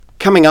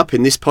Coming up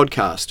in this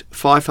podcast,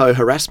 FIFO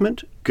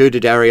harassment,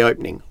 Gudadari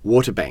opening,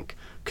 Waterbank,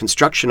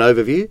 construction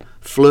overview,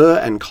 Fleur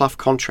and Clough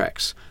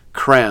contracts,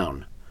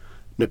 Crown,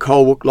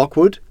 Nicole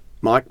Lockwood,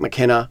 Mike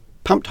McKenna,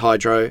 Pumped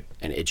Hydro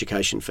and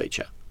education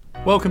feature.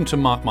 Welcome to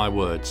Mark My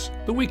Words,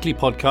 the weekly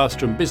podcast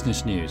from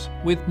Business News,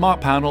 with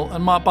Mark Pownall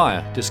and Mark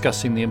Beyer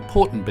discussing the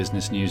important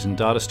business news and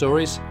data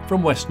stories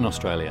from Western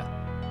Australia.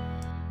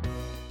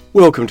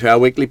 Welcome to our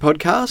weekly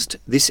podcast.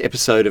 This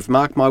episode of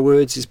Mark My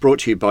Words is brought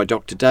to you by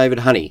Dr.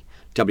 David Honey,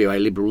 WA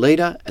Liberal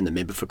leader and the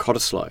member for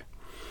Cottesloe.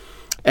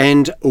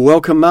 And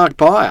welcome Mark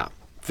Beyer.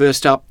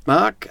 First up,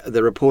 Mark,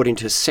 the report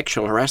into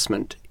sexual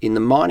harassment in the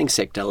mining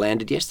sector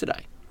landed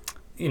yesterday.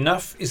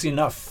 Enough is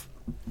enough,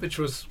 which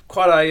was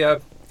quite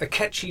a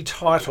catchy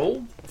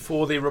title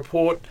for the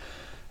report,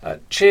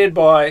 chaired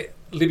by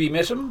Libby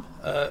Mettam,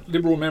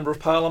 Liberal Member of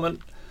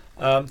Parliament,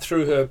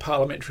 through her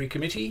parliamentary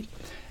committee.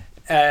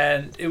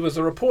 And it was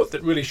a report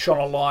that really shone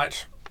a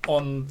light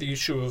on the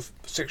issue of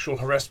sexual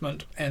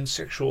harassment and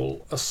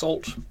sexual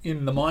assault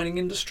in the mining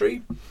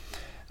industry.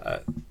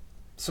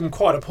 Some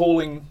quite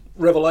appalling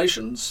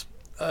revelations.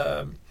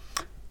 A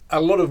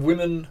lot of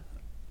women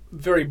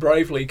very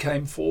bravely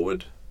came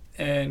forward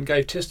and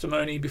gave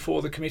testimony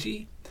before the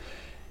committee.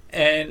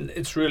 And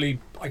it's really,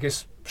 I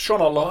guess,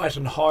 shone a light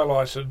and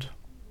highlighted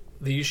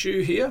the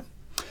issue here,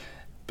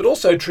 but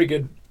also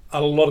triggered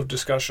a lot of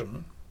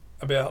discussion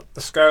about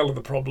the scale of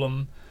the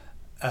problem,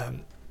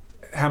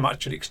 how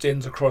much it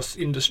extends across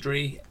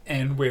industry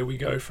and where we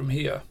go from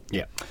here.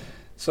 Yeah.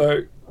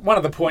 So one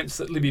of the points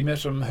that Libby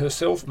Mettam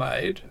herself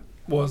made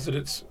was that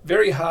it's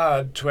very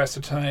hard to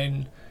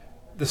ascertain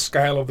the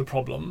scale of the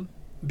problem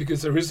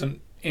because there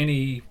isn't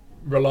any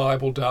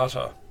reliable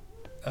data.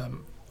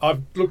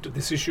 I've looked at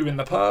this issue in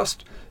the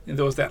past, and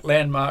there was that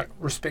landmark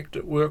Respect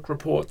at Work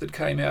report that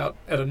came out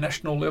at a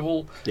national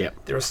level. Yeah.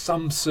 There are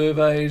some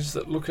surveys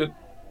that look at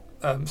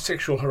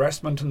sexual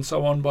harassment and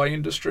so on by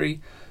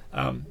industry,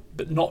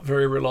 but not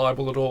very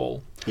reliable at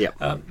all. Yeah.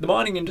 The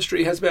mining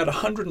industry has about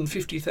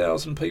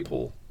 150,000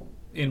 people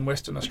in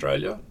Western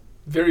Australia,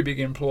 very big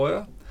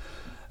employer,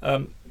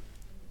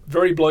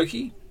 very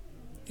blokey,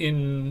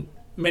 in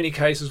many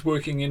cases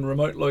working in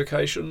remote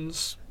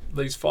locations,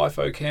 these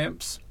FIFO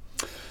camps.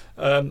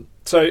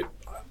 So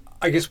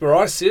I guess where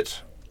I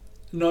sit,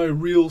 no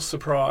real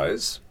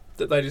surprise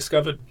that they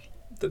discovered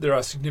that there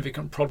are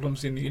significant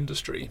problems in the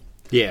industry.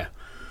 Yeah.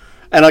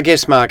 And I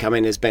guess, Mark,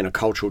 there's been a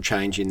cultural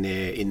change in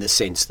there in the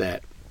sense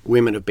that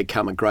women have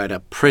become a greater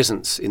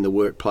presence in the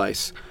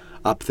workplace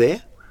up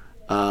there.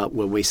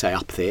 Well, we say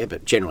up there,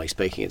 but generally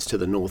speaking, it's to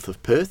the north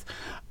of Perth.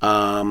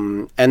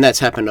 And that's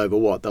happened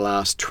over, the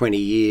last 20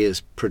 years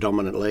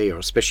predominantly, or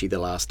especially the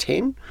last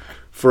 10,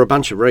 for a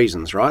bunch of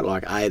reasons, right?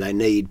 Like, they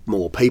need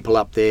more people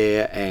up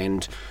there,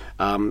 and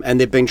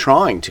they've been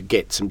trying to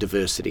get some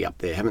diversity up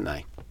there, haven't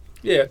they?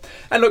 Yeah.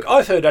 And look,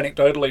 I've heard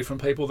anecdotally from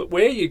people that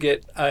where you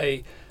get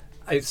a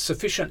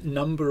sufficient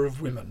number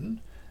of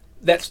women,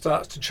 that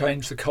starts to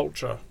change the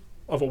culture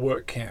of a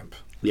work camp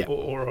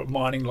or a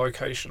mining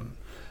location.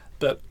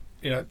 But,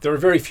 there are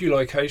very few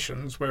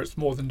locations where it's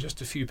more than just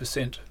a few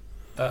percent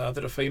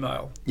that are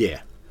female.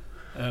 Yeah.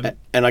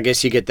 And I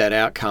guess you get that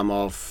outcome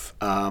of,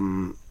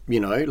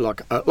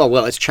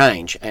 it's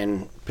change.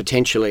 And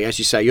potentially, as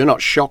you say, you're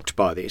not shocked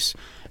by this.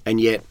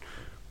 And yet,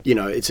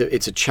 it's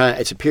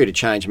a period of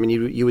change.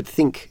 You would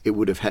think it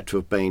would have had to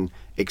have been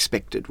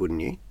expected,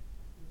 wouldn't you?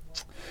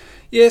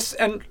 Yes,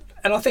 and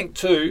I think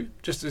too,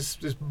 just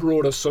this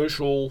broader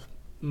social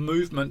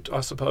movement, I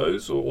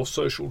suppose, or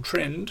social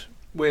trend,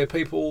 where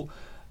people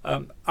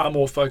are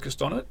more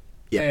focused on it,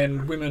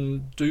 and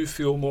women do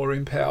feel more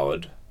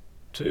empowered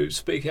to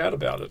speak out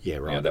about it. Yeah,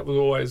 right. That was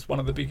always one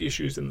of the big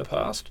issues in the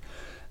past.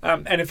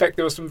 And in fact,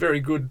 there were some very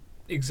good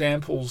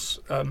examples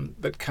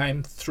that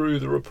came through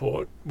the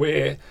report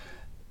where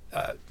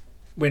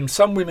when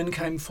some women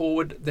came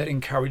forward, that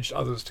encouraged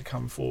others to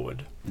come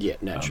forward. Yeah,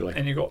 naturally.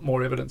 And you got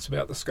more evidence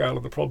about the scale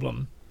of the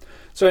problem.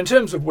 So in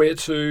terms of where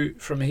to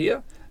from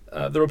here,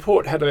 the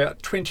report had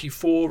about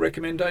 24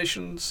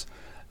 recommendations.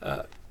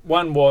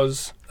 One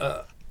was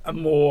a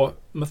more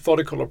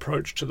methodical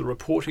approach to the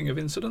reporting of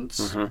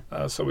incidents,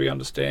 so we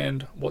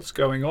understand what's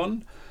going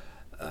on.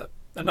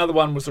 Another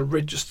one was a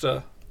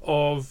register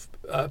of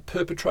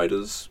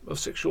perpetrators of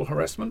sexual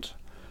harassment,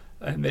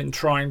 and then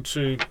trying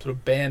to sort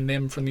of ban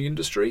them from the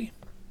industry.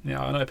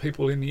 Now, I know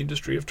people in the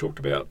industry have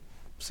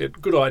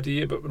said, good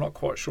idea, but we're not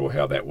quite sure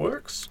how that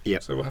works.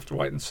 Yep. So we'll have to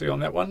wait and see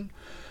on that one.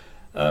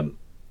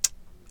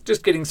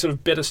 Just getting sort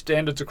of better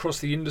standards across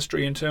the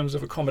industry in terms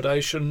of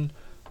accommodation,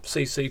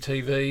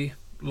 CCTV,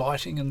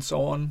 lighting and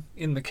so on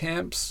in the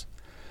camps.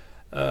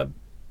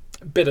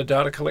 Better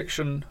data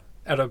collection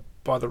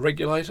by the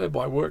regulator,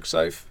 by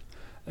WorkSafe,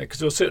 because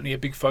there was certainly a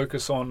big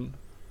focus on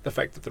the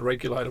fact that the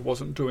regulator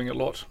wasn't doing a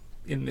lot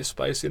in this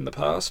space in the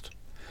past.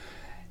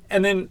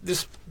 And then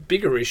this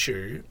bigger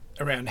issue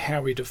around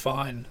how we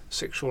define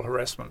sexual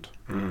harassment,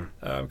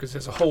 because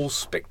there's a whole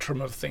spectrum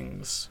of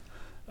things,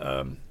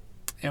 and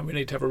we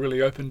need to have a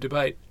really open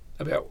debate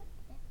about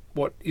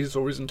what is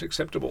or isn't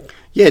acceptable.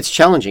 Yeah, it's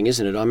challenging,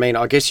 isn't it? I mean,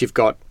 I guess you've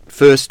got,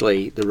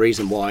 firstly, the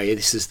reason why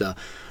this is the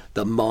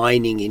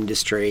mining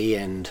industry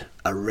and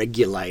a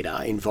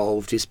regulator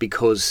involved is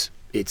because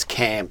it's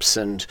camps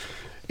and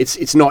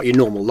it's not your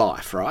normal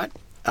life, right?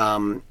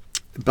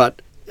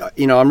 But,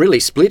 I'm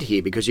really split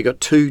here because you've got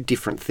two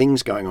different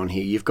things going on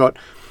here. You've got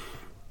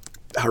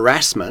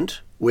harassment,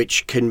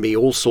 which can be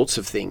all sorts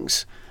of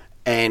things.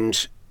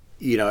 And,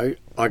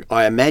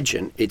 I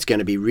imagine it's going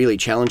to be really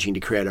challenging to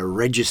create a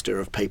register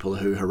of people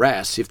who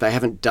harass if they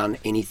haven't done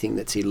anything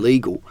that's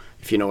illegal,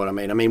 if you know what I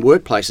mean. I mean,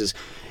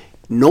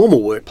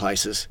 normal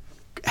workplaces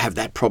have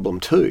that problem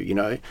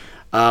too,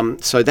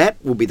 So that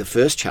will be the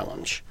first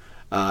challenge.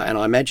 And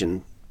I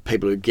imagine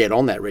people who get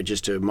on that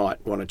register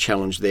might want to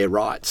challenge their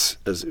rights,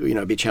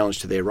 be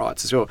challenged to their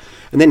rights as well.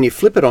 And then you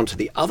flip it onto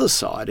the other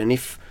side, and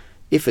if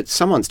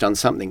someone's done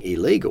something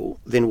illegal,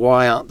 then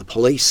why aren't the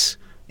police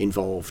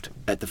involved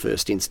at the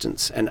first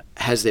instance? And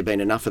has there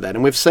been enough of that?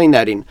 And we've seen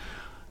that in,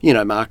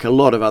 Mark, a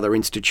lot of other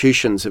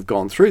institutions have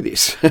gone through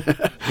this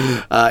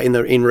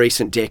in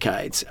recent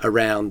decades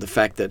around the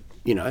fact that,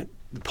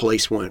 the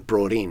police weren't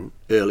brought in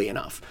early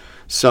enough.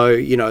 So,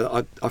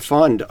 I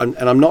find, and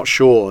I'm not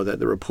sure that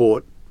the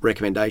report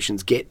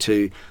recommendations get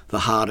to the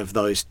heart of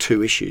those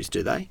two issues,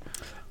 do they?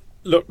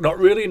 Look, not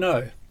really,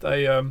 no.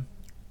 They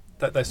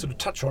sort of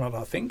touch on it,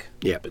 I think,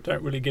 but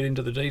don't really get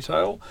into the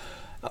detail.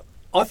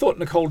 I thought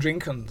Nicole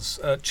Jenkins,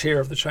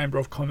 Chair of the Chamber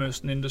of Commerce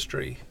and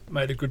Industry,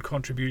 made a good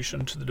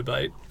contribution to the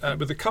debate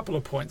with a couple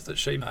of points that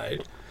she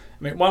made.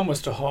 I mean, one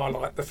was to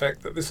highlight the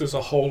fact that this is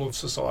a whole of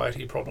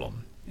society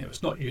problem.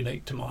 It's not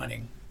unique to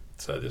mining.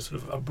 So there's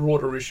sort of a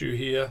broader issue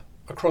here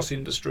across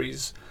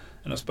industries,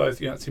 and it's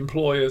both, it's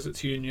employers,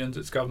 it's unions,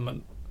 it's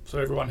government, so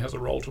everyone has a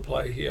role to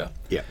play here.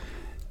 Yeah.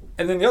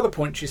 And then the other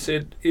point she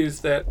said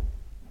is that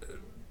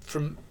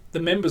from the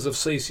members of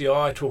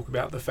CCI talk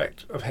about the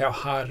fact of how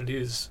hard it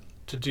is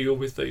to deal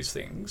with these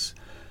things,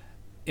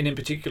 and in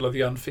particular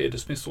the unfair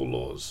dismissal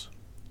laws.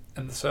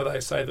 And so they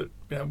say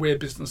that where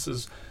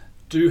businesses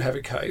do have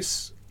a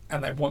case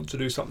and they want to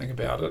do something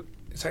about it,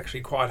 it's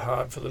actually quite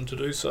hard for them to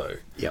do so.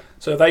 Yep.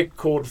 So they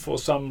called for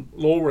some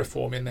law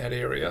reform in that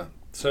area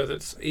so that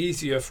it's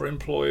easier for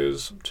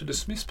employers to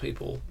dismiss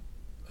people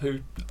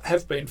who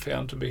have been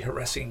found to be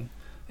harassing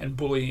and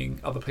bullying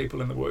other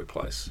people in the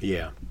workplace.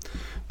 Yeah.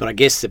 But I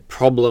guess the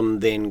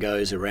problem then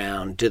goes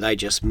around, do they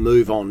just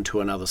move on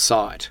to another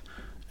site?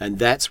 And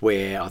that's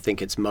where I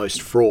think it's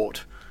most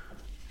fraught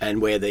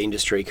and where the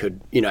industry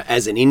could,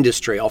 as an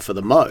industry, offer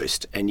the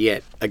most. And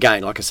yet,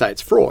 again, like I say,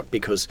 it's fraught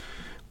because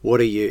what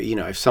are you,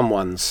 if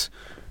someone's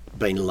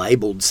been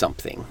labelled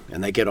something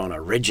and they get on a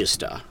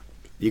register,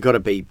 you've got to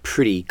be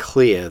pretty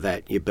clear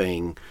that you're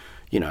being,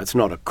 it's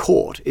not a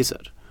court, is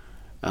it?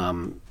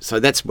 So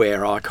that's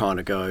where I kind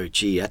of go,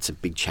 gee, that's a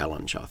big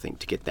challenge, I think,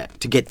 to get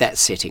that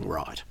setting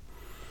right.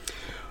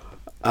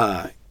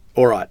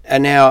 All right.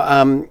 And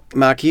now,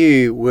 Mark,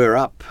 you were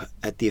up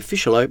at the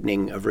official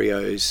opening of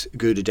Rio's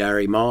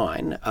Gudai-Darri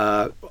mine.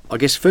 I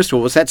guess, first of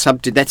all,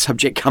 did that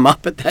subject come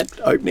up at that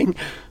opening?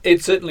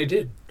 It certainly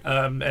did.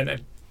 And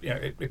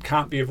it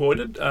can't be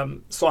avoided.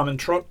 Simon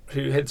Trott,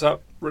 who heads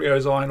up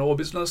Rio's iron ore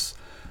business,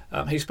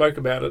 he spoke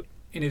about it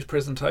in his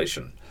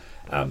presentation.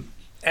 And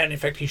in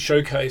fact, he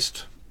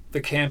showcased the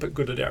camp at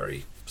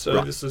Gudai-Darri. So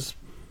right. This is,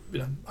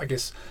 I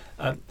guess,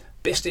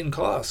 best in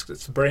class.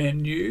 It's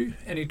brand new.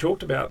 And he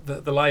talked about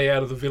the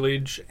layout of the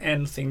village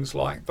and things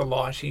like the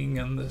lighting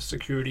and the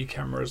security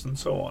cameras and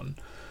so on.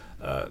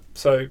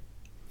 So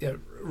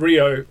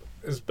Rio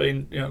has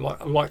been,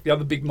 like the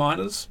other big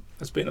miners,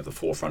 has been at the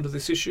forefront of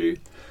this issue.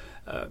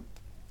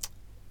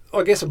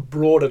 I guess a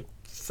broader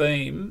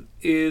theme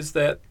is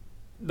that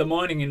the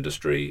mining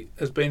industry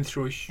has been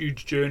through a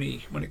huge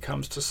journey when it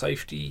comes to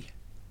safety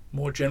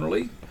more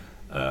generally.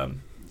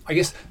 I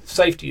guess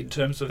safety in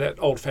terms of that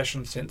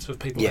old-fashioned sense of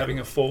people having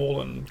a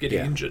fall and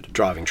getting injured.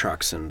 Driving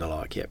trucks and the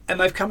like, And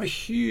they've come a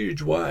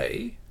huge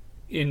way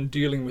in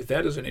dealing with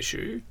that as an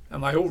issue,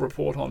 and they all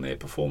report on their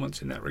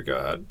performance in that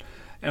regard.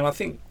 And I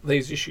think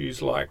these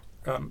issues like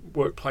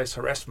workplace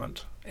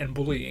harassment and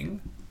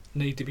bullying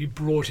need to be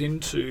brought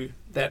into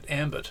that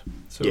ambit.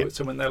 So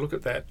when they look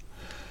at that.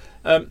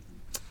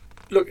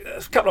 Look,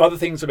 a couple of other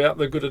things about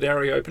the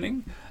Gudai-Darri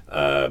opening.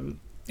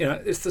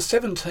 It's the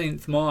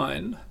 17th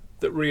mine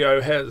that Rio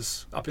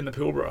has up in the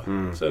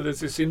Pilbara. So there's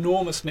this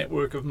enormous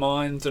network of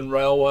mines and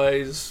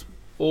railways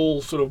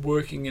all sort of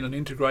working in an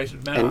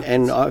integrated manner.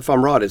 And if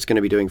I'm right, it's going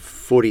to be doing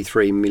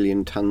 43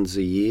 million tonnes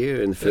a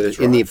year in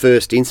the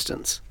first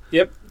instance.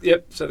 Yep.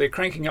 So they're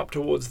cranking up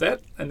towards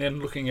that and then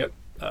looking at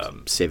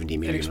 70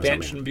 million an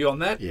expansion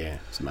beyond that. Yeah,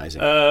 it's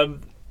amazing.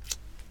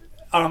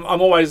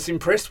 I'm always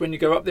impressed when you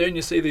go up there and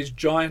you see these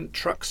giant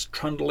trucks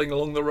trundling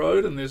along the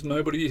road and there's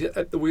nobody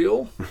at the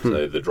wheel.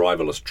 So the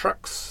driverless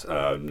trucks,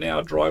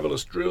 now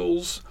driverless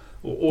drills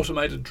or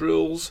automated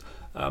drills,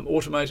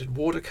 automated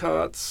water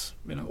carts,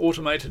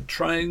 automated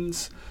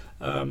trains.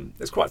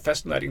 It's quite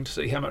fascinating to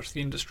see how much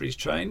the industry's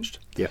changed.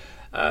 Yeah.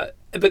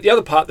 But the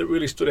other part that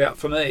really stood out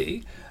for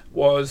me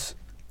was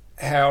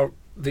how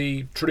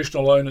the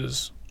traditional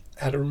owners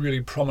had a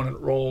really prominent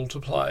role to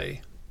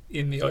play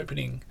in the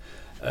opening.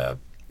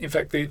 In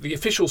fact, the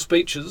official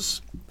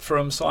speeches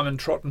from Simon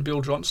Trott and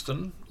Bill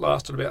Johnston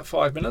lasted about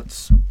 5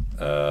 minutes.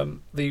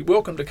 The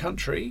welcome to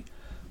country,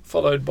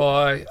 followed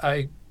by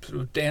a sort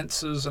of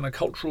dances and a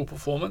cultural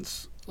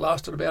performance,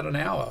 lasted about an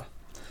hour.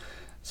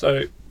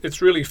 So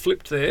it's really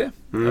flipped there.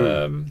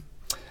 And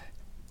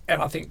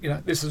I think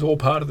this is all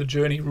part of the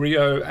journey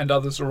Rio and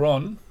others are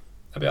on,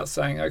 about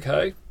saying,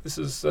 okay, this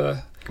is...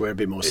 we're a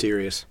bit more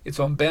serious. It's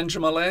on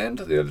Banjima land,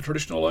 they're the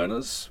traditional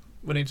owners.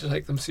 We need to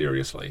take them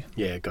seriously.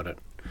 Yeah, got it.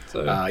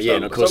 So,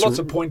 and of course, so lots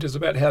of pointers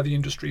about how the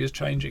industry is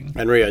changing.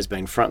 And Rio's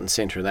been front and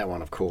centre of that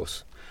one, of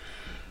course.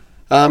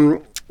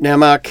 Now,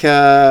 Mark,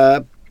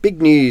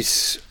 big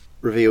news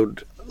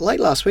revealed late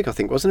last week, I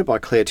think, wasn't it, by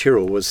Claire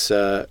Tyrrell, was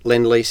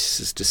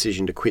Lendlease's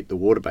decision to quit the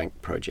Waterbank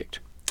project.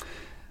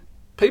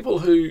 People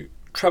who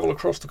travel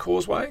across the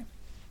causeway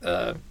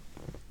will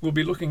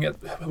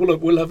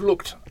have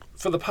looked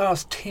for the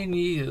past 10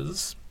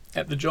 years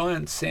at the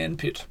giant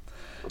sandpit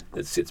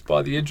that sits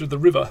by the edge of the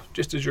river,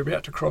 just as you're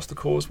about to cross the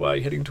causeway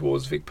heading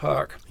towards Vic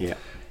Park. Yeah.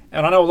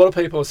 And I know a lot of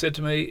people have said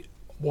to me,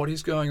 what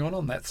is going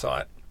on that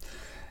site?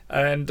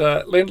 And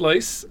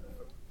Lendlease,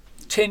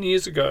 10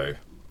 years ago,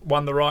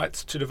 won the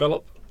rights to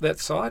develop that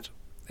site,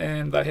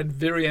 and they had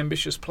very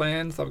ambitious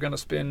plans. They were going to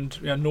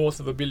spend north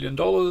of $1 billion.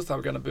 They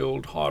were going to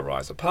build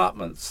high-rise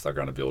apartments. They were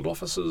going to build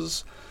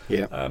offices.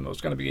 Yeah. It was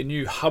going to be a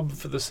new hub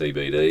for the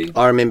CBD.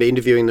 I remember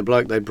interviewing the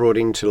bloke they brought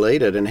in to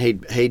lead it, and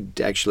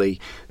he'd actually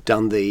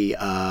done the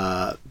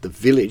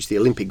village, the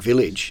Olympic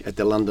Village at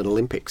the London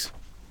Olympics.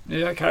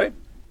 Yeah, okay.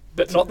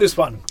 But not this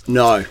one.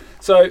 No.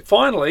 So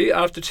finally,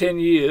 after 10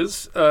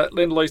 years,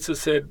 Lendlease has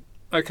said,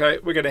 okay,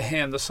 we're going to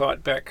hand the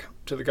site back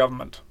to the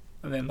government,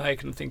 and then they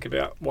can think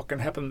about what can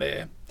happen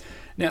there.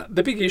 Now,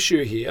 the big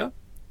issue here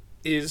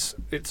is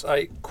it's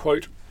a,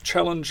 quote,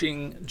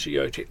 challenging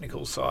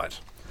geotechnical site.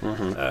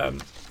 Mm-hmm.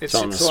 It's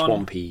on a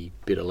swampy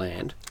bit of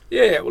land.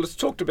 Yeah, well, it's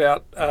talked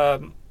about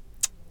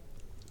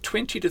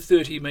 20 to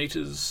 30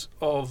 metres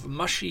of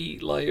mushy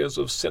layers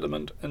of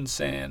sediment and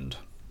sand,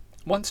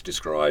 once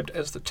described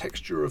as the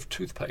texture of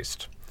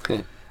toothpaste.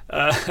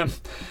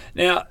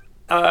 Now,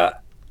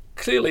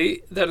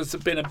 clearly, that has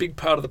been a big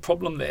part of the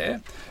problem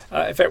there.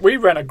 In fact, we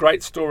ran a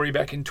great story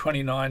back in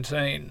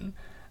 2019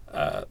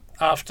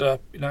 after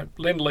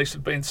Lendlease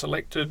had been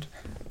selected.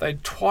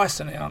 They'd twice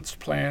announced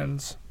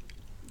plans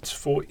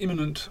for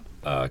imminent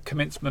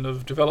commencement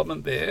of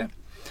development there.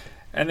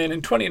 And then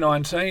in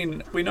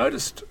 2019, we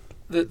noticed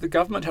that the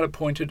government had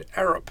appointed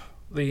Arup,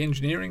 the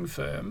engineering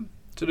firm,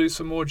 to do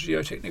some more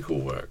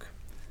geotechnical work.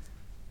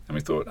 And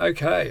we thought,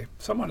 okay,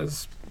 someone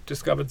has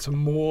discovered some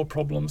more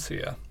problems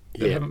here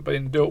that haven't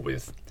been dealt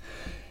with.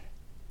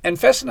 And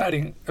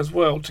fascinating as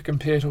well to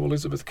compare to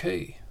Elizabeth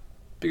Quay,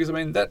 because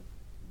that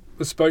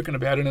was spoken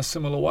about in a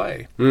similar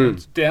way.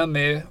 It's down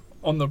there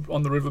on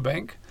the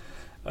riverbank.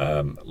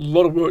 A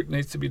lot of work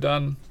needs to be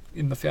done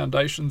in the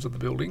foundations of the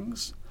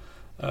buildings.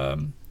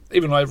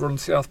 Even over on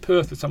South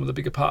Perth, with some of the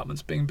big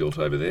apartments being built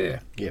over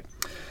there. Yep.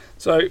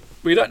 So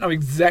we don't know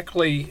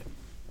exactly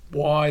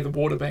why the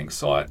Waterbank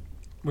site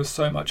was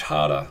so much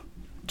harder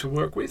to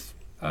work with,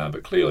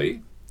 but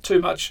clearly too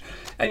much.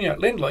 And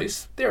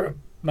Lendlease, they're a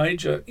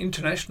major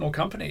international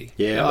company.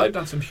 Yeah, they've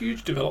done some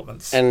huge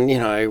developments. And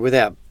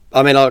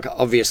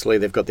obviously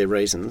they've got their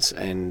reasons,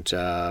 and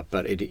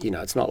but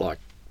it's not like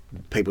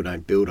people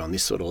don't build on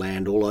this sort of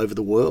land all over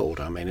the world.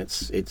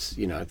 It's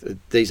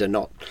these are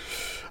not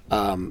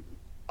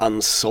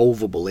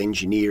unsolvable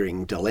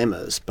engineering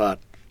dilemmas, but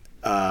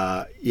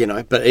but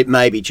it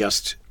may be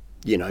just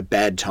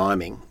bad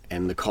timing,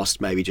 and the cost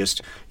may be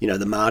just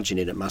the margin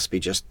in it must be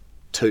just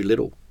too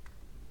little.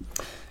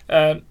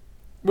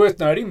 Worth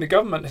noting, the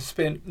government has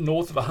spent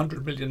north of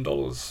 $100 million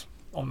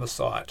on the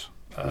site.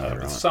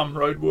 Right. Some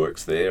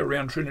roadworks there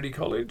around Trinity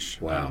College,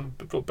 wow.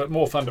 But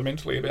more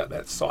fundamentally about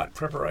that site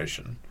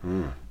preparation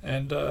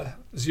and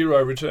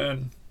zero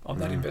return on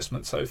that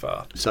investment so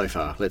far. So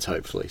far,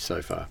 hopefully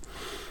so far.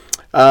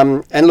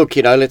 And look,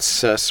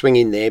 let's swing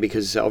in there,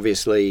 because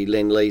obviously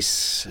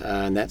Lendlease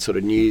and that sort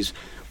of news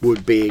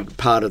would be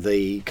part of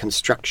the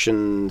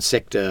construction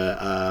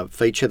sector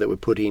feature that we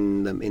put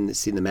in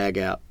the mag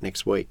out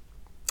next week.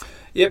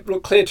 Yep,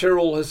 look, Claire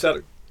Tyrrell has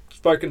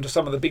spoken to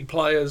some of the big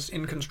players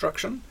in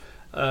construction.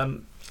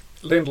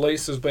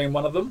 Lendlease has been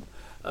one of them.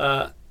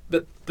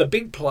 But the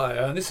big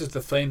player, and this is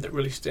the theme that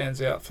really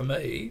stands out for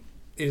me,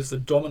 is the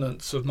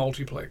dominance of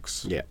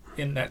multiplex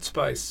in that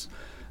space.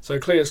 So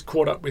Claire's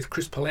caught up with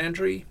Chris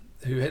Palandri,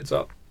 who heads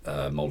up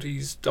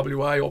Multi's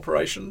WA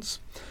operations.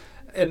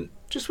 And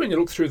just when you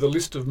look through the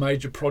list of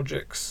major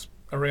projects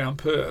around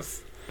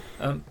Perth,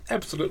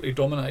 absolutely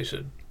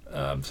dominated.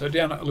 So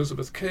down at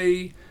Elizabeth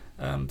Quay,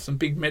 some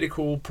big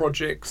medical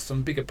projects,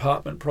 some big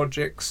apartment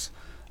projects.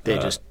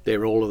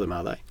 They're all of them,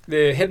 are they?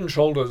 They're head and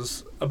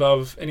shoulders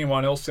above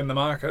anyone else in the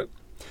market.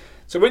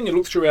 So when you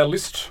look through our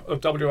list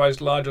of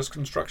WA's largest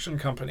construction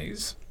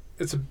companies,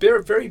 it's a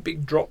very, very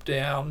big drop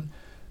down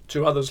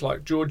to others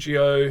like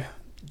Giorgio,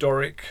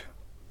 Doric,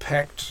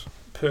 Pact,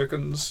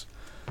 Perkins.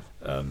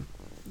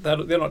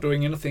 they're not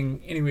doing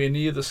anything anywhere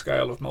near the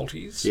scale of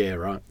Multis. Yeah,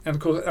 right. And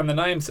of course, and the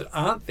names that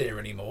aren't there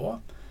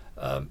anymore,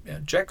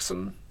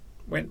 Jackson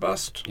went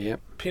bust. Yep.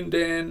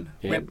 Pindan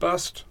Yep. went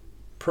bust.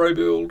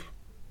 ProBuild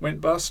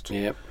went bust.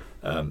 Yep.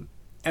 And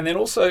then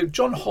also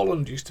John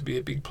Holland used to be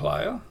a big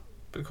player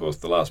because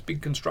the last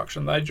big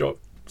construction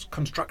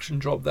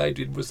job they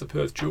did was the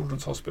Perth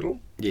Children's Hospital,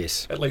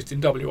 Yes. at least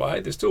in WA.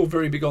 They're still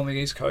very big on the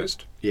East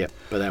Coast. Yeah,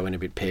 but that went a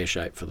bit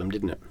pear-shaped for them,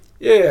 didn't it?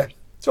 Yeah.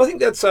 So I think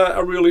that's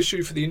a real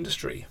issue for the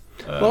industry.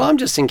 Well, I'm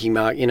just thinking,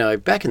 Mark,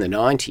 back in the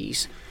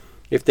 90s,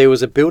 if there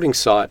was a building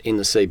site in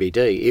the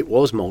CBD, it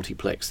was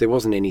multiplex. There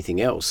wasn't anything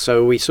else.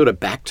 So we sort of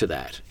back to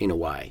that in a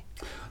way.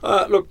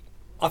 Look,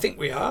 I think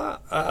we are.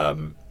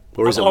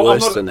 Or is it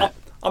worse than that?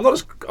 I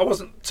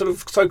wasn't sort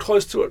of so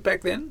close to it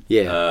back then.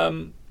 Yeah.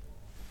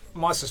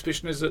 My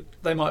suspicion is that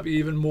they might be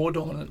even more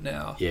dominant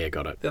now Yeah,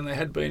 got it. than they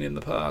had been in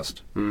the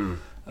past.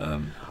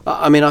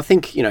 I mean, I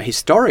think,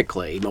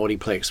 historically,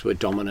 multiplex were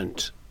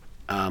dominant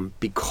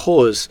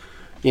because,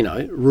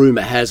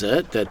 rumour has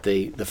it that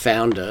the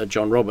founder,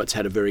 John Roberts,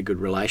 had a very good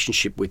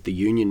relationship with the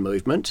union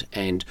movement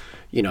and,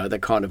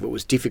 it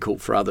was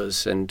difficult for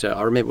others. And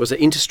I remember, was it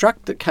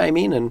Interstruct that came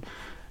in and,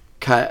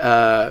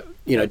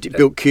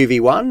 built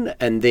QV1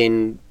 and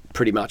then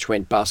pretty much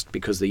went bust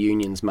because the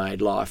unions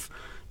made life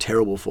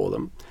terrible for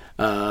them.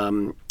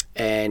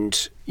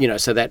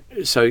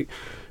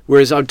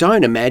 Whereas I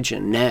don't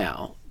imagine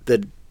now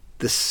that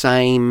the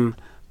same,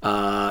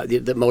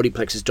 that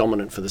multiplex is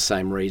dominant for the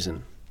same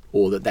reason,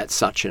 or that's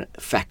such a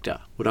factor.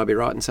 Would I be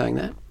right in saying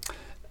that?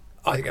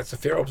 I think that's a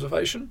fair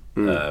observation.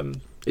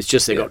 It's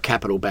just they've got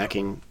capital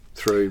backing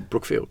through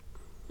Brookfield.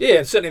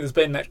 Yeah, certainly there's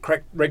been that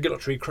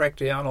regulatory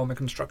crackdown on the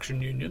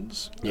construction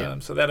unions. Yeah.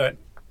 So they're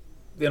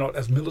not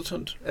as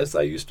militant as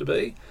they used to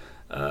be.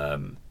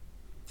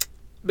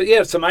 But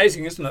yeah, it's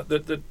amazing, isn't it,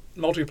 that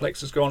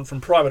Multiplex has gone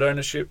from private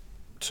ownership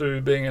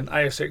to being an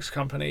ASX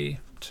company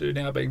to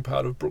now being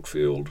part of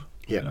Brookfield,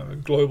 a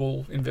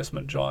global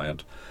investment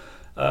giant.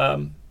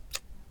 But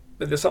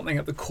there's something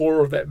at the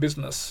core of that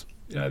business,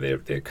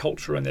 their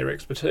culture and their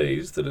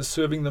expertise that is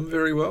serving them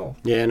very well.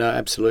 Yeah, no,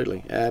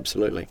 absolutely.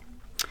 Absolutely.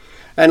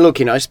 And look,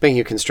 speaking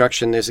of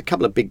construction, there's a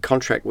couple of big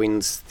contract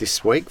wins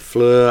this week.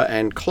 Fluor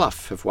and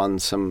Clough have won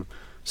some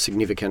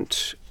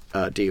significant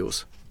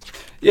deals.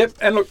 Yep,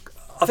 and look,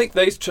 I think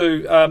these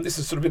two, this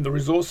is sort of in the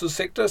resources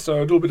sector, so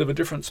a little bit of a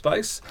different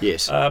space.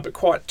 Yes. But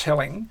quite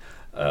telling.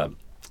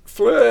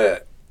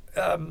 Fluor,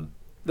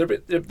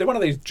 they're one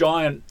of these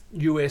giant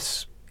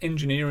US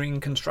engineering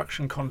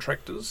construction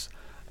contractors.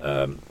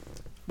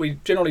 We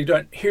generally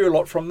don't hear a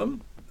lot from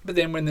them, but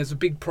then when there's a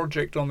big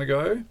project on the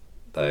go,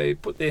 they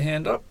put their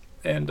hand up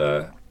and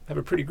have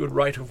a pretty good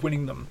rate of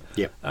winning them.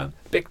 Yep.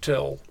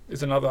 Bechtel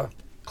is another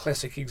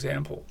classic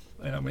example.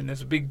 When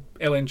there's a big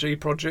LNG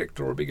project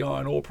or a big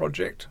iron ore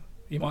project,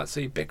 you might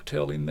see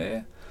Bechtel in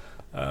there,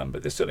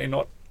 but they're certainly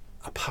not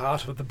a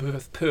part of the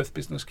Perth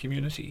business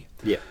community.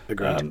 Yeah,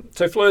 agreed.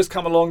 So Fluor's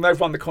come along. They've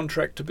won the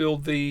contract to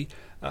build the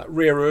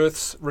rare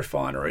earths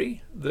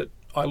refinery that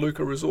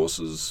Iluka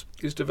Resources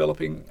is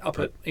developing up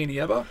at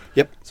Eneabba.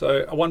 Yep. So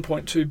a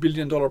 $1.2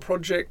 billion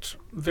project,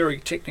 very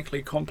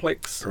technically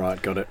complex.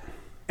 Right, got it.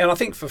 And I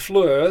think for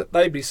Fluor,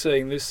 they'd be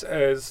seeing this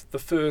as the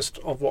first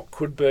of what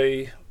could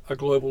be a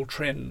global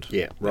trend.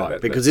 Yeah, right.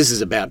 Because this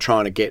is about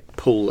trying to get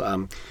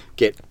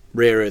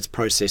rare earths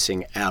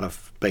processing out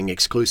of being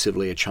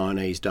exclusively a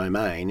Chinese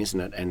domain,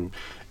 isn't it?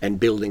 And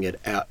building it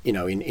out,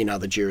 in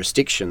other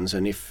jurisdictions.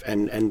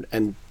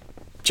 And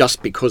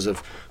just because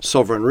of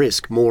sovereign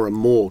risk, more and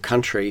more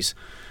countries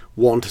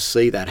want to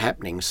see that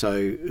happening.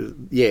 So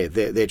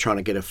they're trying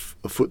to get a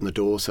foot in the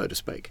door, so to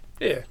speak.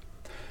 Yeah.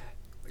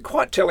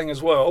 Quite telling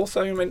as well.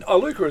 So,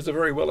 Iluka is a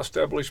very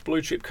well-established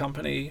blue-chip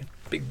company,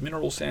 big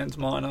mineral sands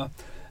miner.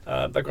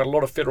 They've got a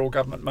lot of federal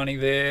government money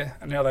there,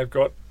 and now they've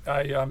got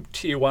a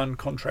tier one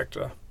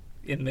contractor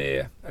in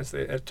there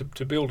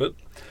to build it.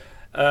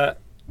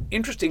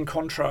 Interesting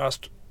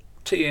contrast,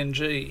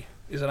 TNG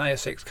is an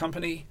ASX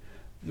company,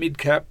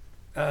 mid-cap.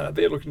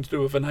 They're looking to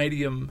do a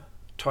vanadium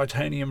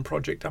titanium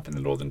project up in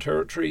the Northern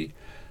Territory.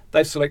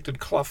 They've selected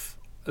Clough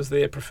as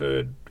their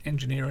preferred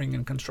engineering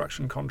and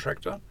construction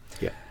contractor.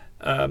 Yeah.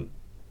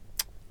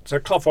 So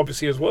Clough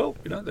obviously as well,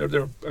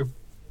 they're a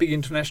big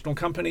international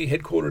company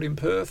headquartered in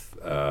Perth,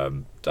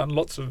 done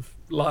lots of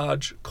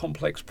large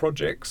complex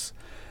projects,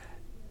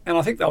 and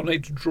I think they'll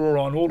need to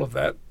draw on all of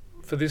that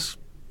for this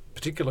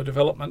particular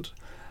development,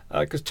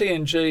 because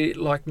TNG,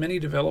 like many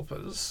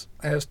developers,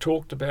 has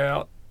talked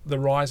about the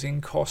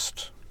rising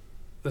cost,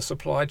 the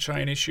supply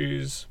chain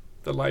issues,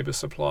 the labour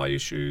supply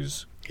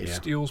issues. Yeah.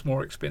 Steel's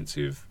more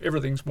expensive,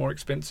 everything's more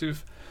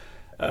expensive.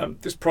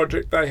 This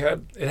project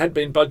it had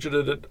been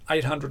budgeted at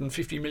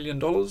 $850 million,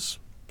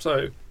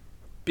 so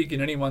big in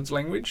anyone's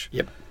language.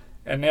 Yep.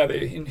 And now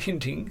they're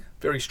hinting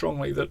very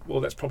strongly that,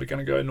 that's probably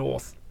going to go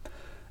north.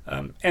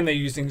 And they're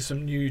using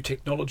some new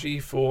technology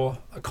for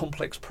a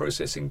complex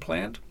processing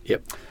plant.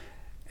 Yep.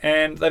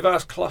 And they've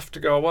asked Clough to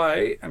go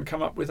away and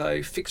come up with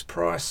a fixed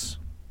price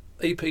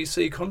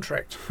EPC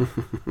contract.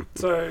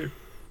 So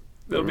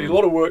there'll be a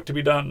lot of work to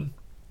be done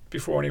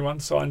before anyone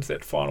signs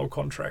that final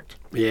contract.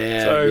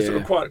 Yeah. So yeah. sort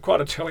of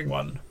quite a telling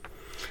one.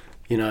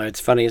 You know,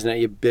 it's funny, isn't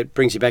it? It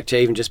brings you back to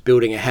even just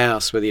building a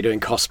house, whether you're doing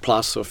cost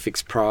plus or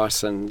fixed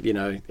price, and, you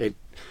know, it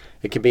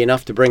can be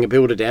enough to bring a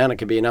builder down. It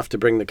can be enough to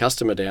bring the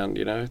customer down.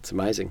 You know, it's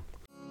amazing.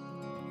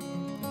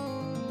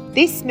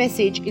 This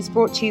message is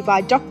brought to you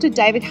by Dr.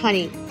 David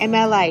Honey,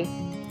 MLA,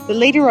 the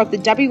leader of the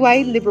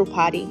WA Liberal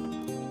Party.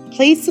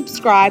 Please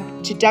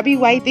subscribe to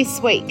WA This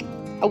Week,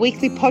 a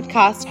weekly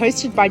podcast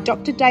hosted by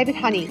Dr. David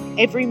Honey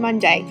every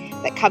Monday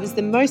that covers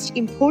the most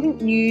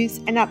important news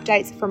and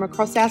updates from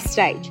across our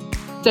state.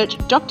 Search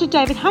Dr.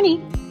 David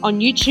Honey on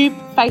YouTube,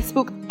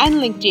 Facebook and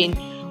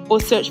LinkedIn,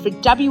 or search for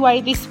WA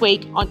This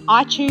Week on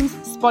iTunes,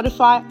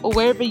 Spotify or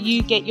wherever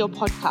you get your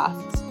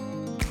podcasts.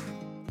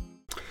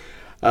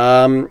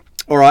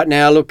 All right,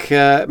 now look,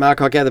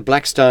 Mark, I gather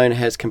Blackstone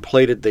has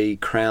completed the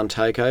Crown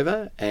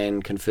takeover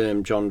and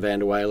confirmed John van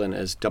der Weylen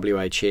as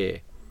WA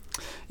Chair.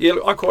 Yeah,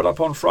 look, I caught up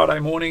on Friday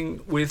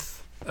morning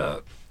with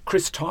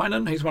Chris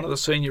Tynan. He's one of the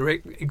senior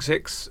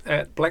execs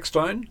at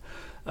Blackstone.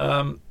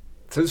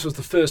 So this was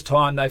the first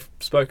time they've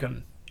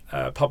spoken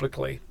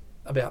publicly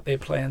about their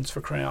plans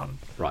for Crown.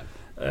 Right.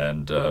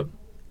 And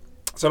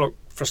so look,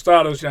 for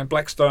starters, you know,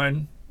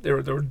 Blackstone, they're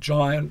a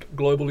giant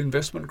global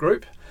investment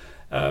group.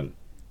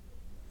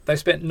 They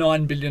spent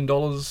 $9 billion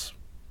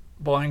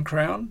buying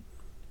Crown.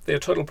 Their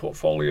total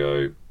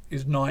portfolio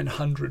is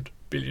 $900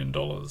 billion.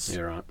 Yeah,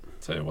 right.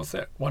 So what's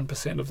that?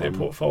 1% of their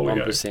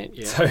portfolio. 1%,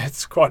 yeah. So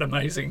it's quite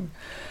amazing.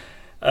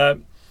 A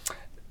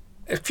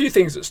few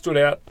things that stood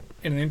out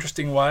in an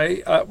interesting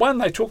way. One,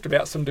 they talked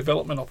about some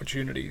development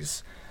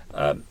opportunities.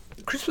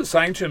 Chris was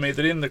saying to me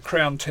that in the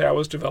Crown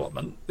Towers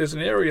development, there's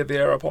an area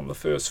there up on the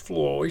first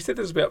floor. He said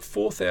there's about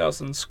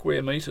 4,000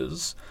 square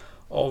metres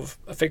of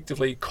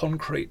effectively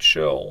concrete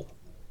shell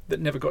that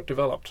never got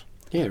developed.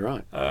 Yeah,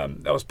 right.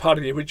 That was part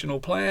of the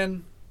original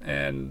plan,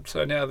 and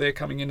so now they're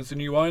coming in as a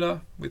new owner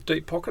with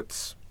deep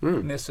pockets,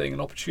 and they're seeing an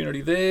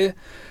opportunity there.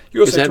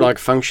 Is that like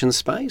function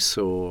space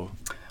or...?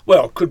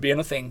 Well, it could be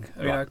anything.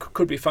 You know,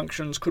 could be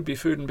functions, could be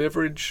food and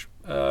beverage,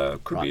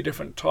 could be a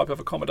different type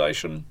of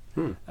accommodation.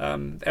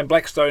 And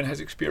Blackstone has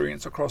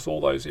experience across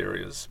all those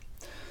areas.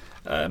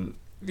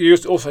 You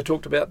also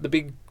talked about the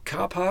big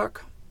car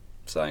park,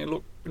 saying,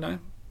 look, you know,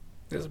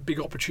 there's a big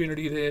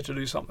opportunity there to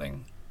do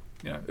something.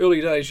 You know, early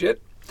days yet.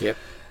 Yep.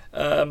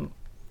 And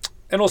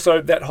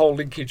also that whole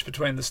linkage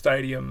between the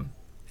stadium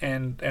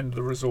and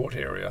the resort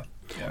area.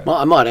 You know, Well,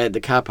 I might add the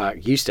car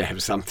park used to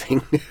have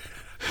something.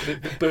 the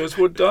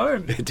Burswood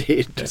Dome. It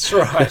did. That's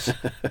right.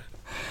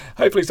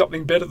 Hopefully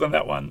something better than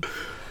that one.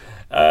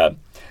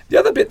 The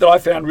other bit that I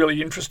found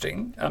really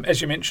interesting,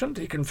 as you mentioned,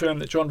 he confirmed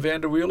that John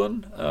van der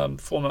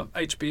Weylen, former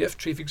HBF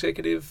chief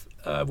executive,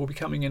 will be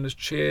coming in as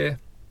chair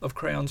of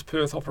Crown's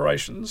Perth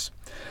operations.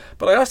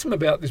 But I asked him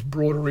about this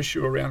broader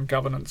issue around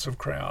governance of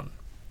Crown,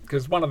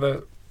 because one of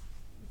the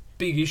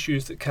big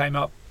issues that came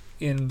up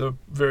in the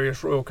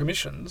various royal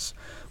commissions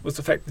was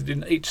the fact that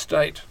in each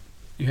state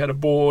you had a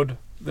board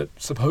that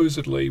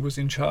supposedly was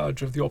in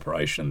charge of the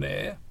operation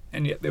there,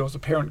 and yet there was a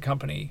parent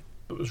company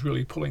that was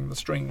really pulling the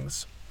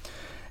strings.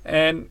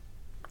 And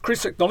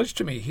Chris acknowledged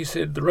to me, he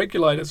said the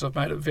regulators have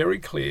made it very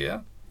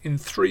clear in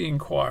 3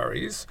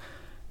 inquiries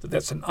that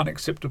that's an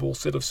unacceptable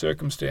set of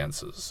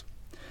circumstances.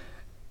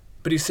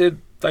 But he said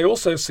they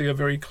also see a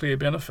very clear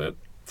benefit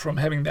from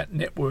having that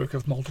network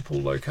of multiple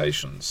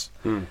locations.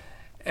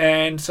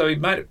 And so he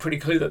made it pretty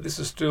clear that this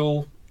is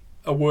still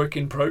a work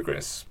in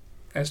progress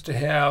as to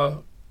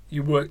how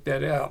you work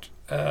that out.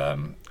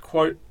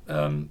 Quote,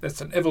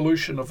 that's an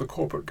evolution of the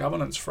corporate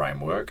governance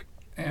framework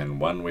and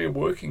one we're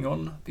working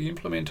on the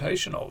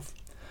implementation of.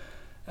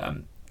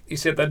 He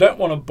said they don't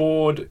want a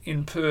board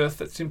in Perth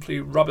that simply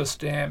rubber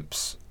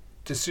stamps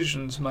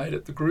decisions made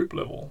at the group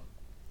level,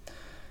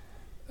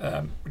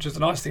 which is a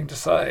nice thing to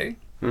say,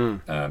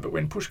 but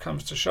when push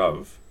comes to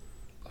shove,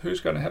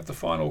 who's going to have the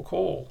final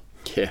call?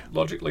 Yeah.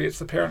 Logically, it's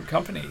the parent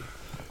company,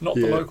 not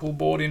the local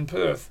board in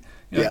Perth.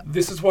 You know, Yeah.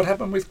 This is what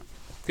happened with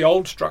the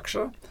old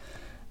structure,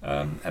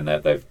 and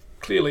that they've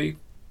clearly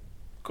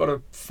got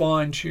to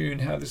fine-tune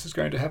how this is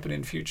going to happen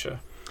in future.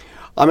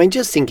 I mean,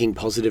 just thinking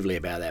positively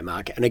about that,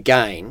 Mark, and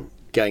again,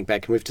 going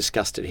back, and we've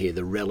discussed it here,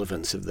 the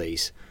relevance of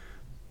these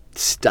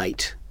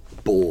state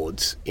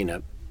boards in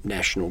a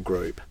national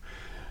group.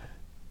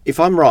 If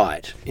I'm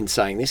right in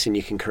saying this, and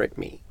you can correct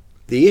me,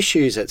 the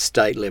issues at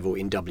state level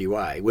in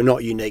WA were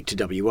not unique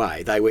to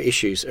WA. They were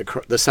issues,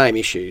 the same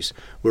issues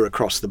were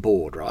across the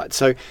board, right?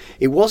 So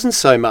it wasn't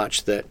so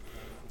much that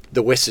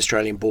the West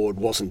Australian board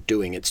wasn't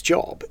doing its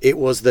job. It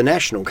was the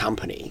national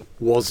company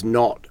was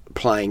not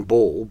playing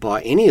ball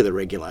by any of the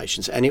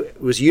regulations, and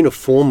it was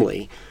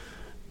uniformly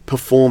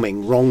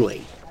performing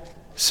wrongly.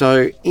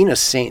 So in a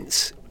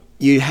sense,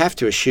 you have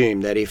to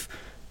assume that if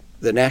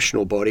the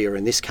national body, or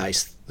in this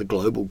case the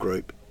global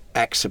group,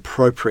 acts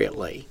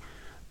appropriately,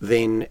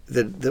 then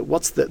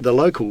the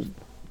local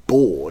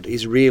board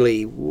is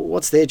really,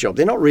 what's their job?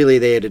 They're not really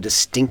there to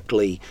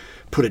distinctly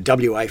put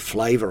a WA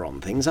flavour on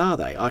things, are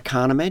they? I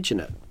can't imagine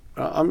it.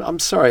 I'm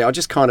sorry.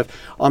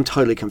 I'm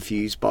totally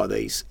confused by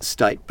these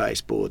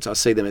state-based boards. I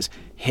see them as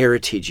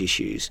heritage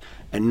issues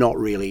and not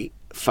really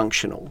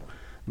functional.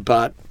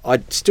 But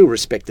I still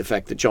respect the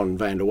fact that John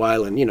van der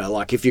Weylen,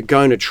 if you're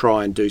going to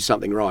try and do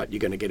something right, you're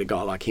going to get a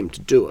guy like him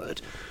to do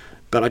it.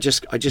 But I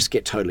just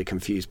get totally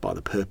confused by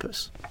the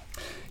purpose.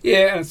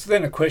 Yeah, and it's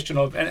then a question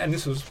of, and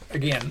this was,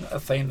 again, a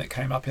theme that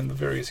came up in the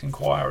various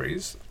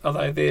inquiries, are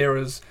they there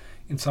as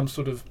in some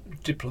sort of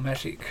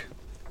diplomatic,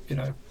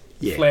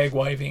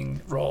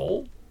 flag-waving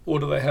role, or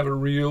do they have a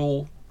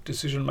real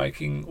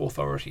decision-making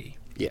authority?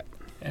 Yeah.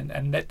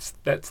 And that's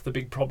the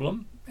big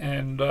problem.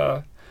 And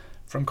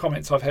from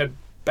comments I've had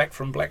back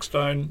from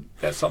Blackstone,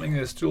 that's something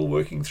they're still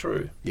working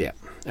through. Yeah,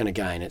 and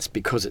again, it's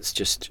because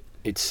it's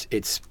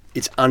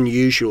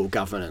unusual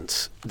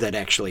governance that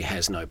actually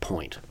has no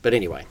point. But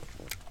anyway,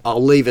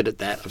 I'll leave it at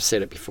that. I've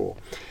said it before.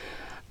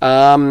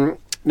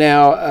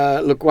 Now,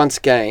 look, once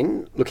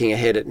again, looking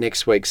ahead at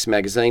next week's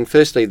magazine,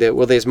 firstly,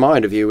 there's my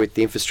interview with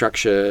the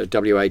Infrastructure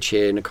WA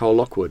Chair, Nicole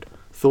Lockwood.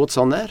 Thoughts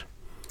on that?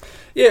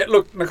 Yeah,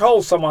 look,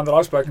 Nicole's someone that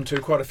I've spoken to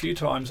quite a few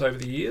times over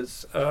the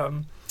years,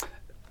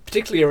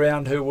 particularly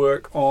around her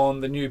work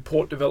on the new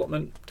port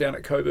development down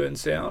at Coburn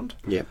Sound.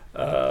 Yeah.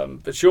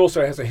 But she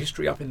also has a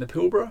history up in the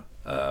Pilbara.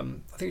 I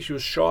think she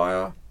was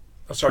Chair.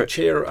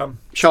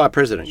 Shire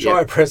President.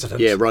 Shire President.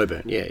 Yeah,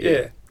 Roburn.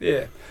 Yeah.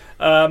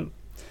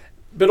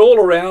 But all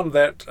around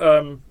that,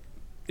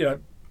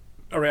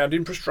 around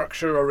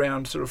infrastructure,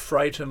 around sort of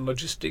freight and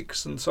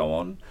logistics and so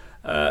on,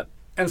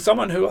 and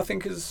someone who I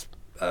think is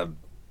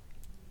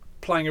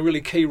playing a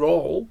really key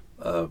role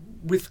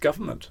with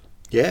government.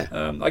 Yeah.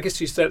 I guess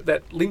she's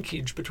that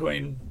linkage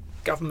between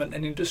government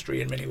and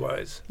industry in many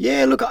ways.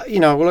 Yeah, look,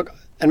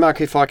 and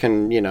Mark, if I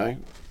can,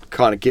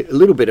 kind of get a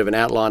little bit of an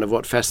outline of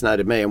what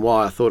fascinated me and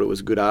why I thought it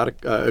was a good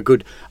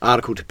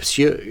article to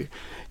pursue,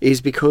 is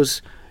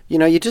because,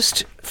 you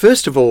just,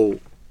 first of all,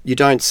 you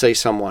don't see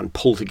someone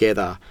pull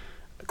together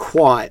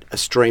quite a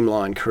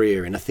streamlined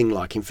career in a thing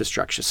like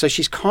infrastructure. So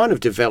she's kind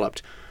of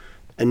developed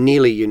a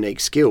nearly unique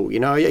skill.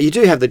 You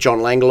do have the John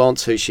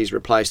Langelonts, who she's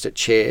replaced as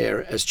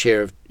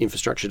chair of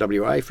Infrastructure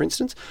WA, for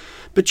instance.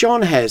 But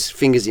John has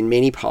fingers in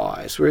many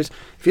pies, whereas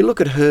if you look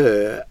at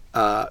her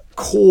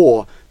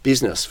core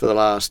business for the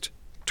last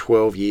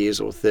 12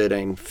 years or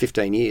 13,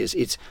 15 years,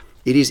 it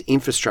is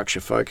infrastructure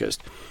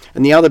focused.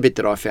 And the other bit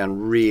that I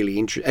found really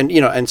interesting,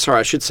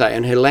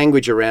 and her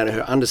language around it,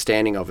 her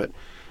understanding of it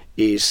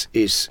is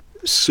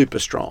super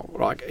strong.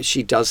 Like,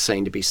 she does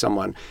seem to be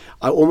someone,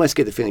 I almost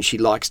get the feeling she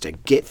likes to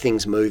get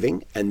things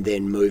moving and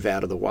then move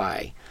out of the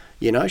way.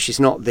 She's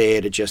not there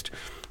to just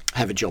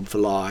have a job for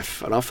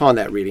life, and I find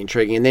that really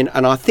intriguing.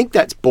 And I think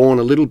that's born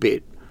a little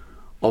bit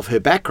of her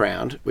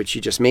background, which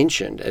you just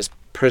mentioned, as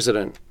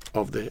president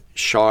of the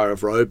Shire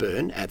of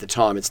Roburn. At the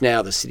time, it's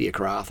now the City of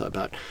Karratha,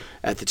 but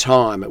at the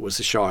time it was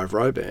the Shire of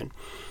Roburn.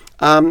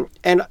 And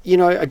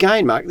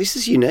again, Mark, this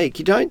is unique.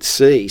 You don't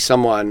see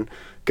someone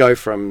go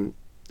from,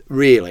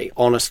 really,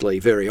 honestly,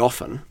 very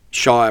often,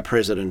 Shire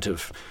President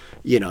of,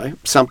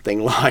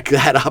 something like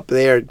that up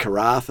there at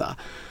Karratha,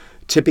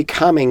 to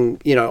becoming,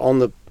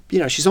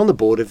 she's on the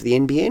board of the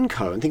NBN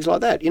Co and things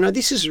like that.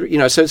 This is,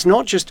 so it's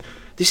not just,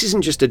 this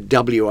isn't just a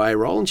WA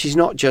role, and she's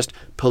not just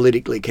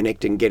politically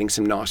connected and getting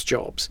some nice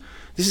jobs.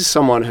 This is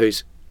someone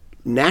who's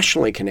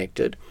nationally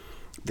connected.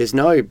 There's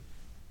no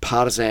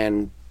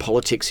partisan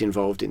politics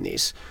involved in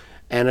this,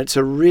 and it's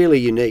a really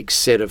unique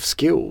set of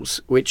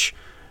skills, which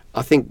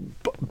I think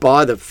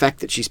by the fact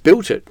that she's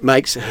built it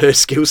makes her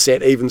skill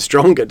set even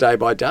stronger day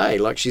by day.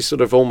 Like, she's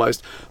sort of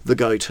almost the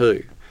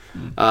go-to.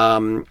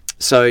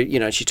 So,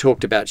 she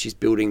talked about she's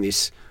building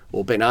this,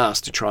 or been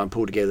asked to try and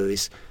pull together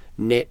this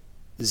net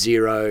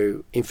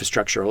zero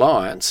infrastructure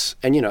alliance.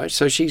 And,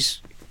 so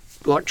she's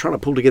like trying to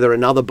pull together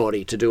another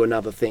body to do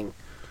another thing.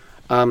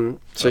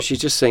 So she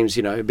just seems,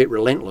 a bit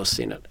relentless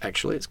in it,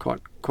 actually. It's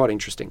quite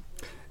interesting.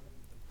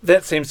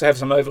 That seems to have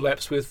some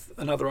overlaps with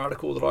another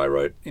article that I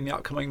wrote in the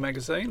upcoming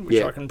magazine,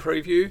 which I can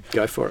preview.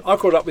 Go for it. I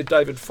caught up with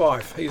David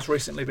Fife. He's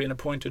recently been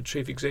appointed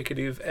Chief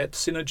Executive at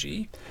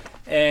Synergy,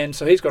 and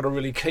so he's got a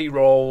really key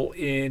role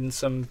in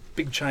some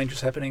big changes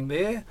happening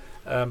there.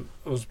 It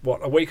was,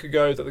 a week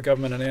ago that the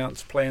government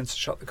announced plans to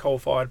shut the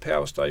coal-fired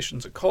power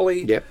stations at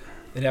Collie. Yep.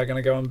 They're now going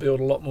to go and build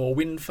a lot more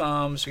wind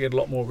farms to get a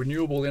lot more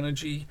renewable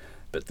energy.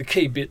 But the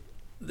key bit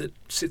that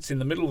sits in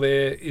the middle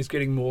there is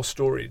getting more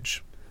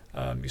storage.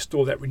 You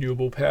store that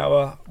renewable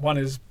power. One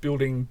is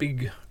building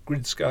big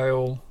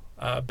grid-scale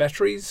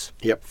batteries.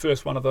 Yep.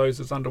 First one of those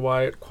is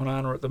underway at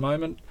Kwinana at the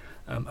moment.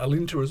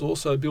 Alinta is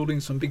also building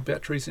some big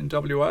batteries in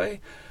WA.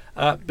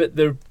 But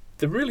the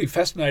really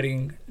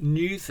fascinating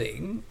new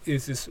thing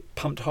is this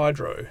pumped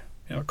hydro,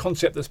 a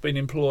concept that's been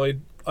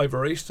employed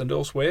over east and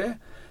elsewhere.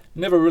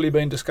 Never really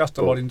been discussed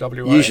a lot in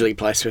WA. Usually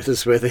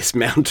places where there's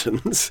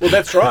mountains. Well,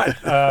 that's right.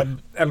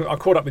 And I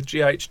caught up with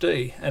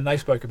GHD, and they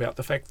spoke about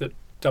the fact that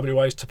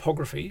WA's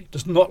topography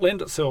does not lend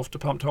itself to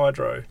pumped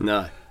hydro.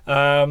 No.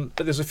 But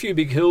there's a few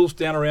big hills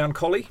down around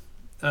Collie.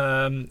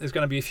 There's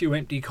going to be a few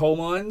empty coal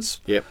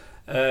mines. Yep.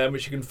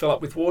 which you can fill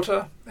up with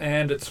water,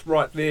 and it's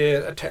right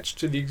there attached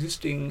to the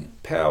existing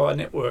power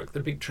network, the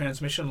big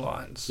transmission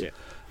lines. Yeah.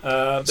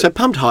 So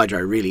pumped hydro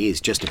really is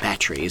just a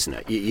battery, isn't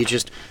it?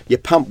 You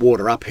pump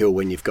water uphill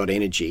when you've got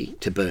energy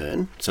to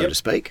burn, so to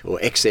speak, or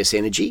excess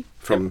energy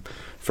from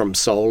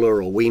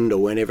solar or wind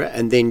or whenever,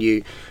 and then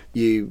you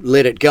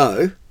let it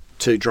go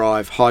to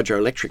drive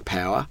hydroelectric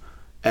power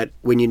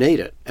when you need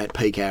it at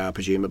peak hour,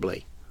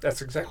 presumably.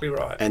 That's exactly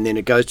right. And then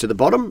it goes to the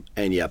bottom,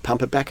 and you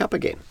pump it back up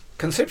again.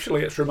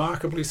 Conceptually, it's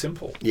remarkably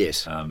simple.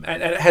 Yes. And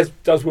it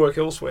does work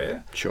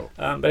elsewhere. Sure.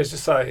 But as I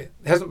say,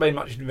 there hasn't been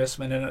much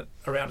investment in it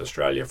around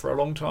Australia for a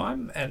long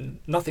time, and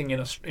nothing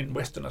in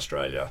Western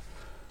Australia.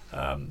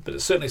 But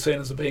it's certainly seen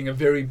as being a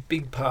very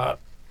big part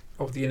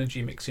of the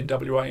energy mix in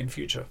WA in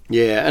future.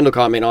 Yeah, and look,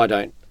 I mean, I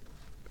don't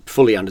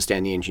fully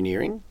understand the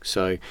engineering,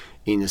 so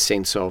in the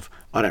sense of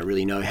I don't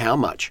really know how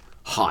much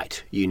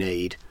height you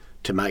need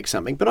to make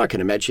something, but I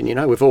can imagine,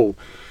 we've all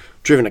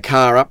driven a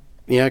car up,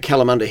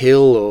 Kalamunda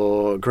Hill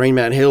or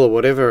Greenmount Hill or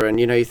whatever, and,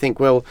 you think,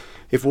 well,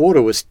 if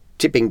water was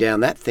tipping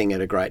down that thing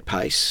at a great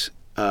pace,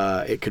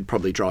 it could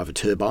probably drive a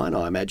turbine,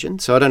 I imagine.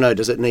 So I don't know,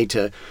 does it need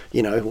to,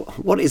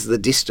 what is the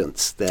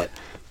distance that,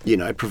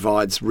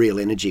 provides real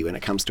energy when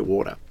it comes to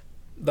water?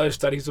 Those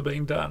studies are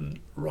being done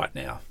right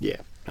now.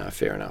 Yeah,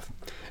 fair enough.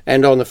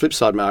 And on the flip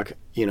side, Mark,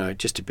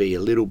 just to be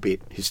a little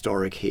bit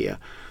historic here,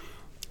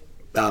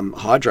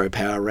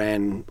 hydropower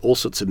ran all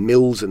sorts of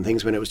mills and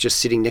things when it was just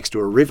sitting next to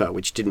a river,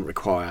 which didn't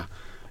require,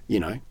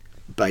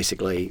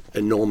 basically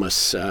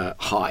enormous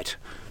height,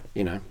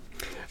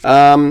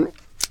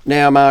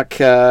 Now, Mark,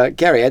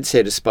 Gary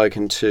Adshead has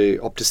spoken to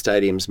Optus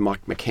Stadium's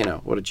Mike McKenna.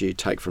 What did you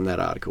take from that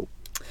article?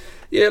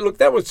 Yeah, look,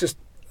 that was just,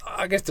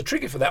 I guess the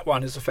trigger for that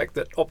one is the fact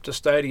that Optus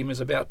Stadium is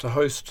about to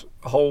host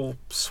a whole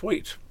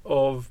suite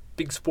of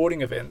big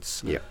sporting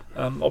events. Yeah.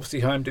 Obviously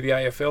home to the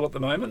AFL at the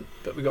moment,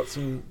 but we've got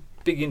some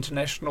big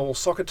international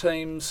soccer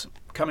teams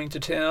coming to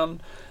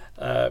town.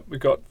 We've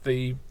got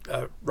the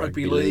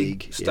Rugby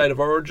League State of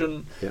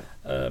Origin. Yeah.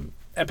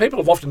 And people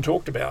have often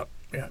talked about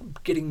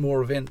getting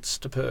more events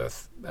to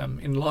Perth,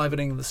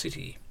 enlivening the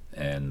city.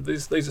 And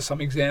these are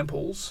some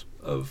examples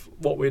of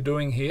what we're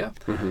doing here.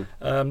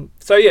 Mm-hmm.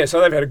 So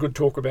they've had a good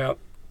talk about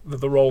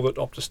the role that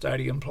Optus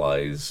Stadium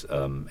plays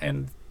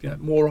and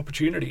more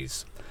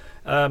opportunities.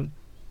 And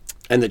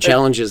the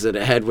challenges that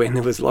it had when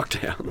there was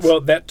lockdowns.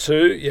 Well, that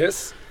too,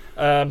 yes.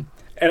 And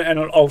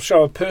I'll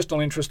show a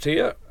personal interest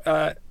here.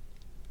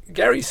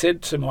 Gary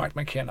said to Mike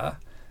McKenna,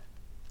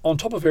 on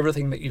top of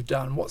everything that you've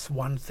done, what's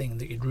one thing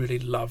that you'd really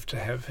love to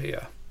have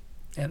here?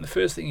 And the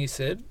first thing he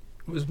said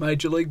was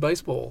Major League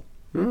Baseball,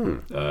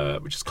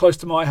 which is close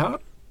to my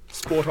heart,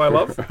 sport I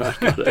love.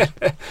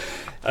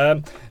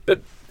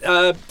 But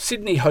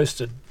Sydney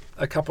hosted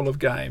a couple of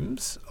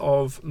games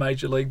of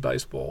Major League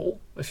Baseball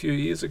a few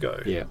years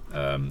ago. Yeah.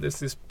 There's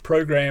this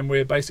program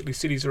where basically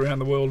cities around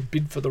the world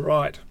bid for the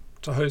right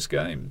to host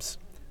games,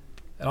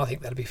 and I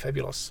think that'd be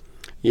fabulous.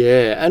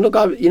 Yeah, and look,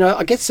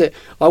 I guess that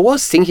I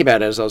was thinking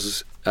about it as I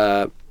was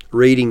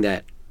reading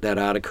that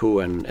article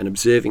and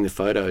observing the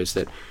photos,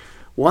 that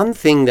one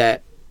thing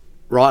that,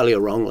 rightly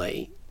or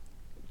wrongly,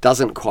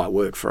 doesn't quite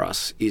work for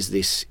us is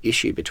this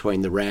issue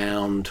between the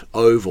round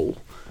oval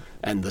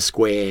and the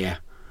square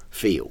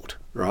field,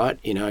 right?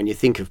 And you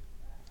think of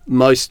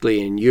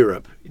mostly in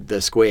Europe,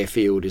 the square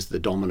field is the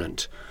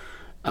dominant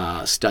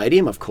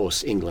stadium. Of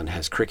course, England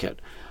has cricket.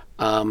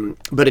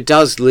 But it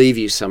does leave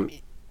you some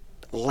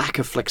lack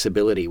of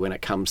flexibility when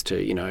it comes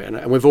to,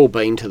 and we've all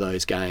been to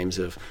those games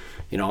of,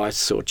 I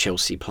saw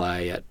Chelsea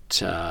play at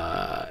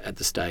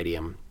the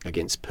stadium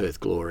against Perth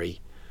Glory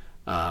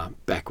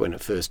back when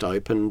it first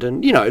opened.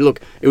 And,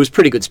 look, it was a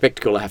pretty good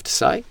spectacle, I have to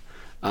say.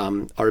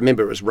 I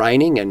remember it was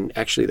raining, and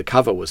actually the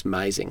cover was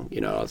amazing.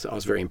 I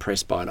was very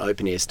impressed by an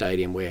open-air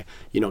stadium where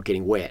you're not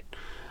getting wet.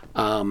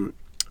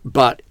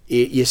 But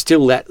you're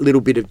still that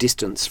little bit of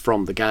distance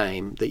from the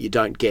game that you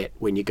don't get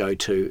when you go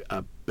to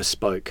a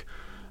bespoke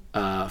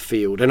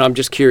field. And I'm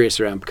just curious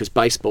around, because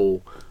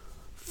baseball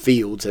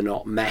fields are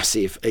not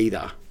massive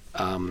either.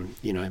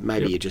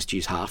 Maybe you just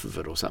use half of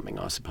it or something,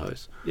 I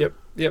suppose. Yep.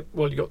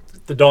 Well, you got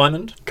the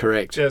diamond.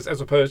 Correct.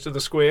 As opposed to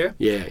the square.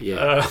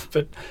 Yeah.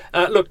 But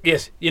look,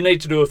 yes, you need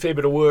to do a fair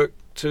bit of work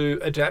to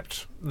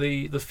adapt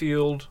the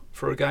field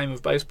for a game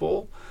of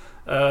baseball.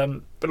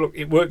 But look,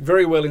 it worked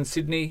very well in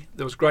Sydney.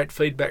 There was great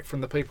feedback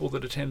from the people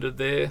that attended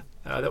there.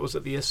 That was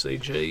at the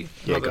SCG,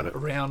 a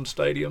round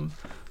stadium.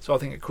 So I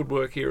think it could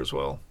work here as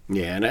well.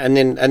 Yeah,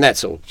 and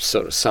that's all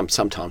sort of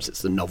sometimes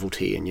it's the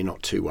novelty, and you're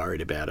not too worried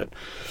about it.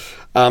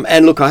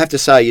 And look, I have to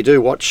say, you do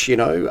watch,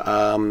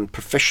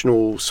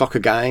 professional soccer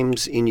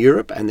games in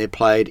Europe, and they're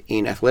played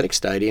in athletic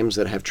stadiums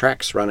that have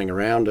tracks running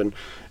around, and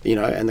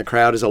and the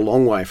crowd is a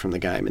long way from the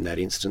game in that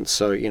instance.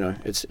 So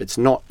it's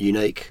not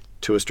unique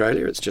to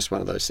Australia. It's just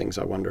one of those things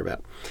I wonder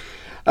about.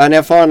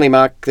 Now, finally,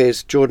 Mark,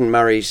 there's Jordan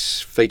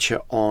Murray's feature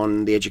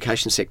on the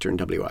education sector in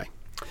WA.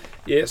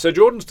 Yeah, so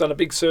Jordan's done a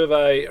big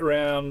survey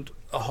around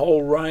a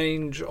whole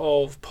range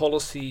of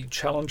policy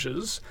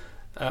challenges,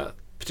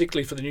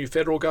 particularly for the new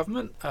federal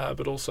government,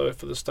 but also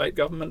for the state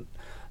government,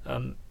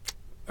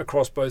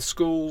 across both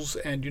schools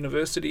and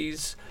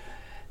universities,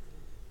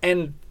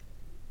 and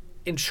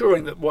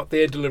ensuring that what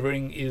they're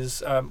delivering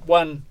is,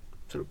 one,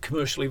 sort of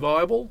commercially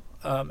viable,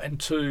 and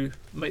two,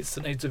 meets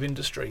the needs of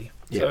industry.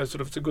 Yeah. So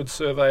sort of it's a good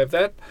survey of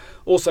that.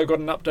 Also got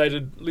an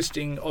updated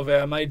listing of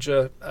our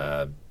major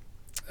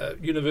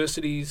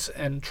universities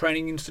and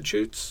training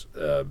institutes.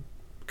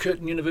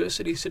 Curtin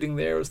University sitting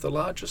there as the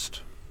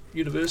largest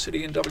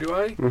university in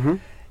WA. Mm-hmm.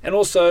 And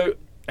also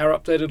our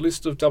updated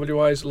list of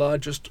WA's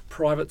largest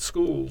private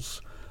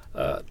schools.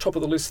 Top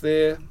of the list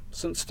there,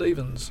 St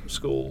Stephen's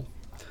School.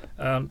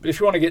 But if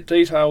you want to get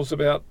details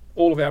about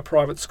all of our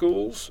private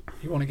schools,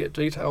 you want to get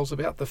details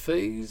about the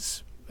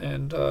fees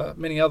and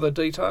many other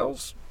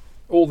details,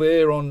 all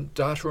there on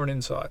Data and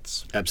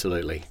Insights.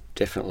 Absolutely.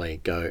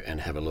 Definitely go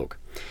and have a look.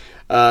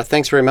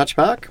 Thanks very much,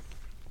 Mark.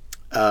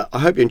 I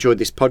hope you enjoyed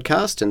this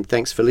podcast, and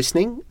thanks for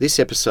listening. This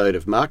episode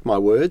of Mark My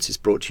Words is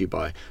brought to you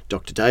by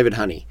Dr. David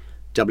Honey,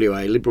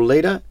 WA Liberal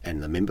leader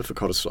and the member for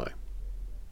Cottesloe.